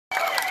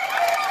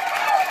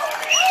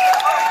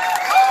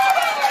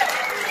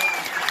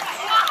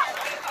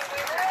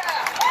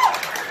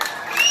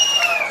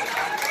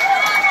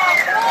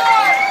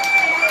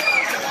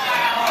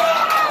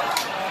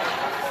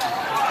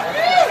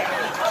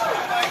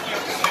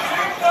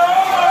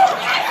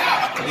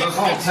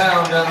Small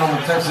town down on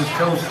the Texas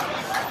coast.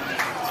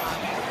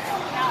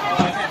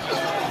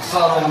 I saw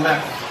it on the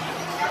map.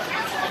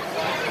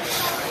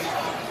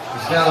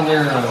 It's down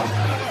near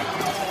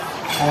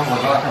Fort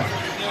Lavaca.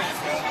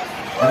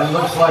 And it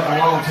looks like a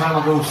long time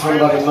ago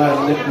somebody might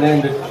have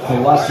nicknamed it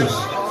Colossus.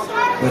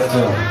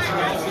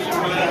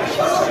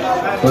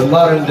 But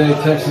modern day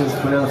Texans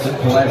pronounce it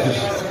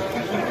Palacios.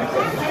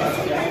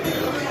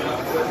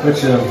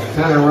 Which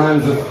kind of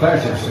rhymes with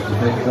fascist if you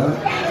think about it.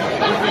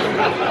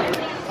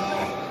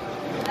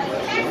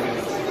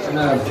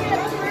 And,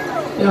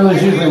 you know,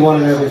 there's usually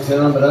one in every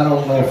town, but I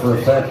don't know for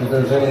a fact that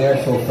there's any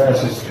actual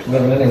fascists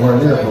living anywhere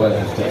near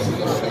Palacios, Texas.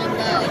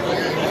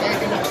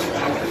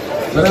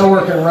 But I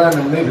work in rhyme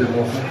and meter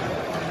mostly.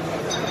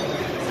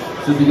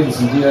 Should be getting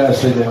some DI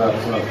signal out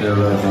there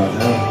right about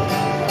now.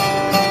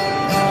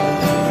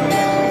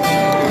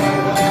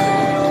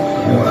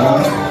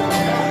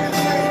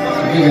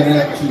 I'm giving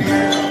that too.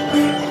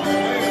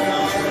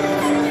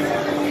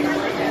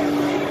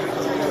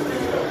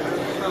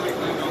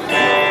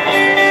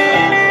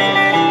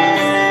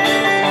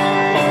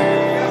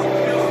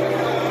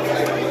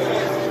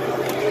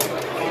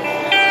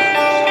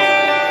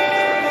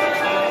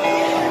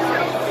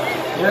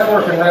 Yeah, I'm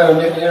working around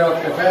it. You know,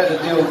 if I had to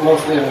deal with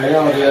mostly in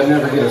reality, I'd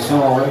never get a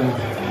song written.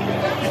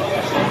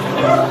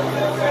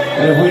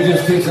 And if we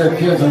just teach our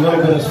kids a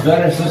little bit of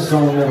Spanish, this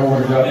song never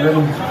would have got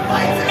written.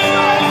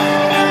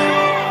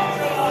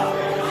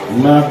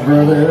 My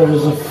brother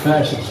is a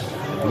fascist,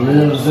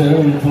 lives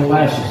in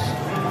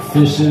Palacios,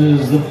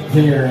 fishes the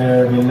pier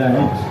every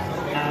night.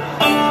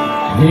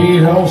 He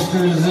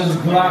holsters his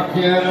Glock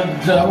in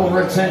a double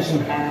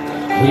retention.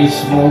 He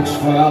smokes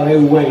while he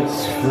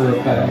waits for a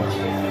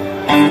bite.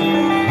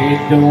 He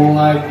don't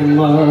like the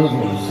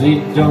Muslims,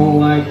 he don't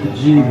like the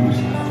Jews,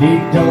 he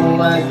don't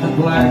like the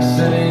blacks,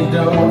 and he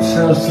don't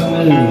trust the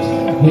news.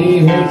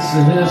 He hates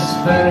the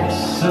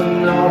Hispanics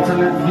and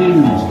alternate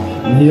views,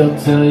 and he'll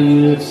tell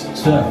you it's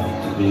tough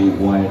to be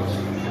white.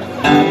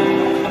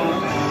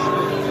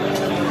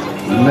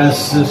 My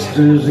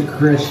sister's a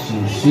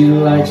Christian, she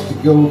likes to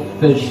go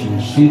fishing,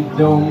 she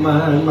don't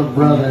mind my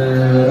brother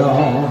at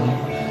all.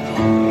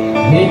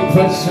 He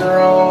puts her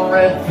on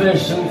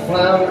redfish and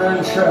flounder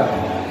and trout,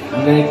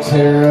 and they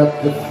tear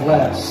up the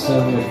flats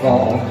in the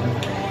fall.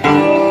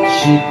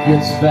 She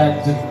gets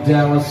back to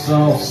Dallas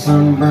all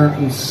sunburnt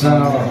and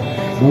sour,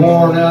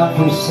 worn out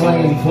from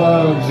slinging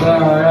plugs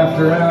hour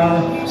after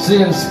hour,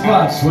 seeing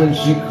spots when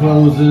she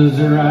closes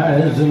her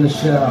eyes in the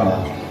shower.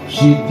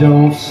 She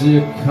don't see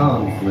a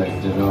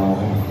conflict at all.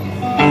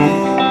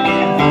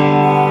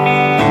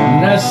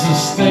 And that's the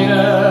state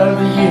of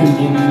the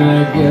union,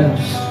 I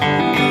guess.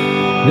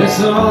 It's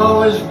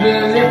always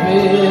been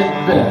hippie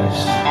at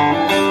best.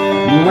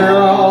 We're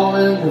all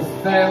in the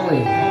family,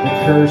 the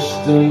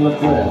cursed and the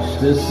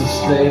blessed. It's the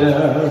state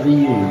of the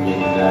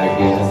union, I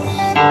guess.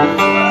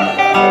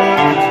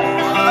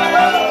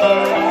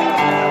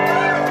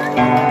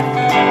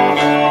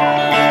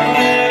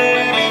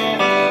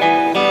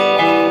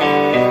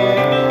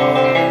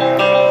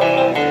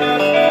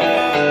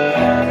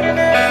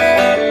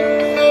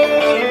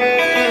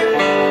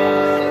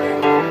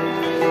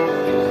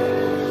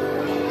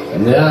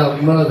 Now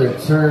mother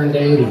turned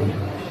 80,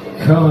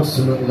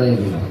 consummate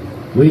lady.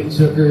 We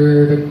took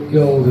her to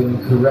Golden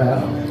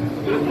Corral,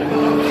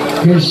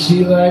 'cause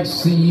she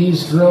likes the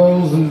yeast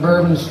rolls and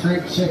Bourbon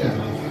Street chicken.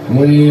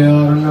 We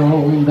ought to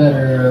know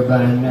better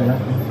by now,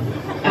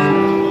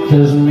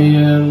 'cause me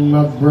and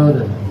my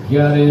brother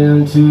got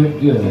into it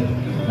good.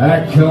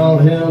 I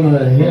called him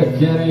a hick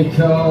and he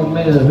called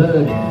me a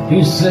hood.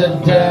 He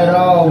said Dad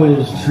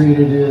always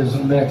treated his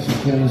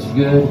Mexicans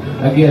good.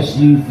 I guess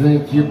you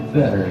think you're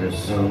better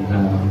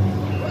somehow.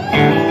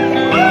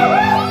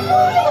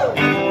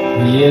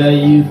 Yeah,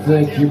 you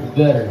think you're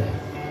better,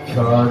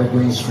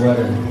 cardigan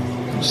sweater,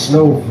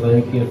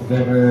 snowflake if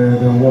ever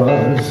there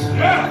was.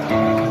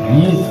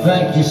 You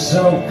think you're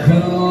so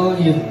cool,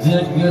 you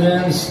did good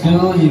in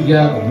school, you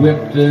got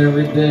whipped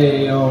every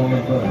day on the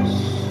bus.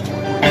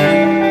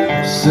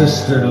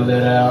 Sister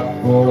lit out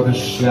for the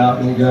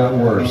shouting got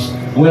worse.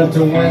 Went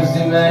to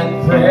Wednesday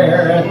night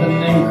prayer at the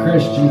New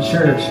Christian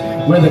Church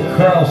with a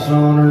cross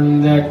on her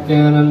neck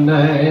and a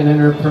 9 in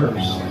her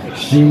purse.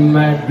 She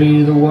might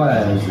be the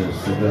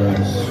wisest of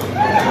us.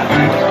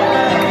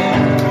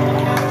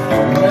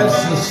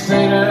 That's the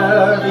state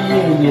of the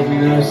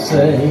union, I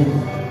say.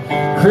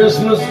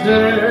 Christmas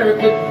dinner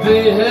could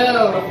be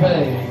hell to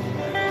pay.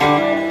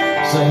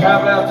 So how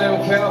about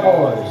them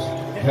cowboys?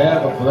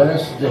 Have a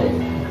blessed day.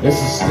 It's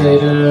the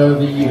state of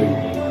the union,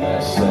 I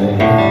say.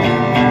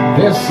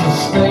 It's the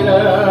state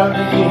of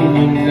the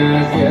union,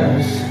 I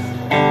guess.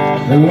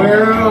 And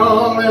we're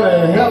all in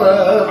a hell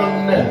of a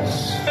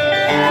mess.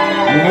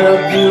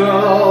 We'll do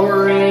all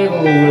we're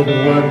able with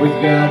what we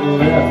got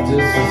left.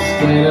 It's the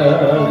state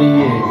of the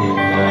union,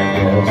 I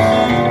guess.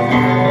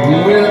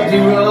 We'll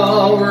do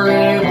all we're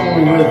able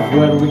with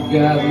what we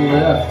got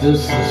left.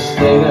 It's the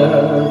state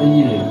of the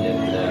union,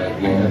 I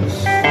guess.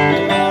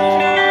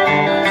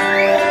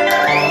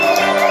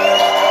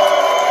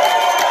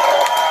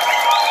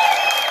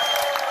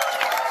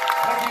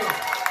 Thank you.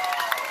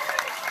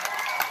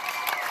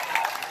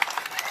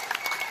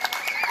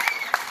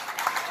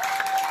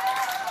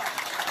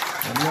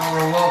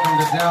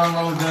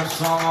 download that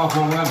song off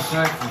our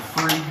website for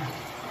free.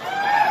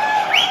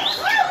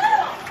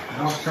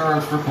 Don't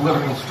charge for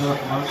political stuff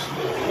much.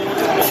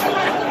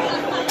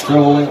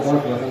 Trouble ain't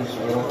worth nothing,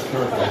 so I don't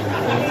charge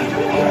anything.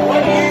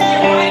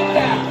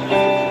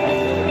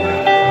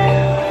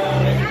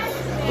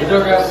 We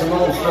dug out some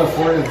old stuff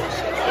for you.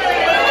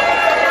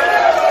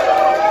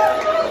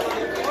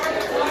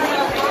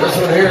 This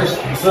one here's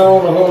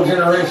so the whole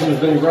generation has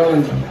been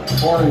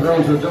born and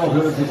grown to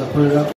adulthood since I put it up.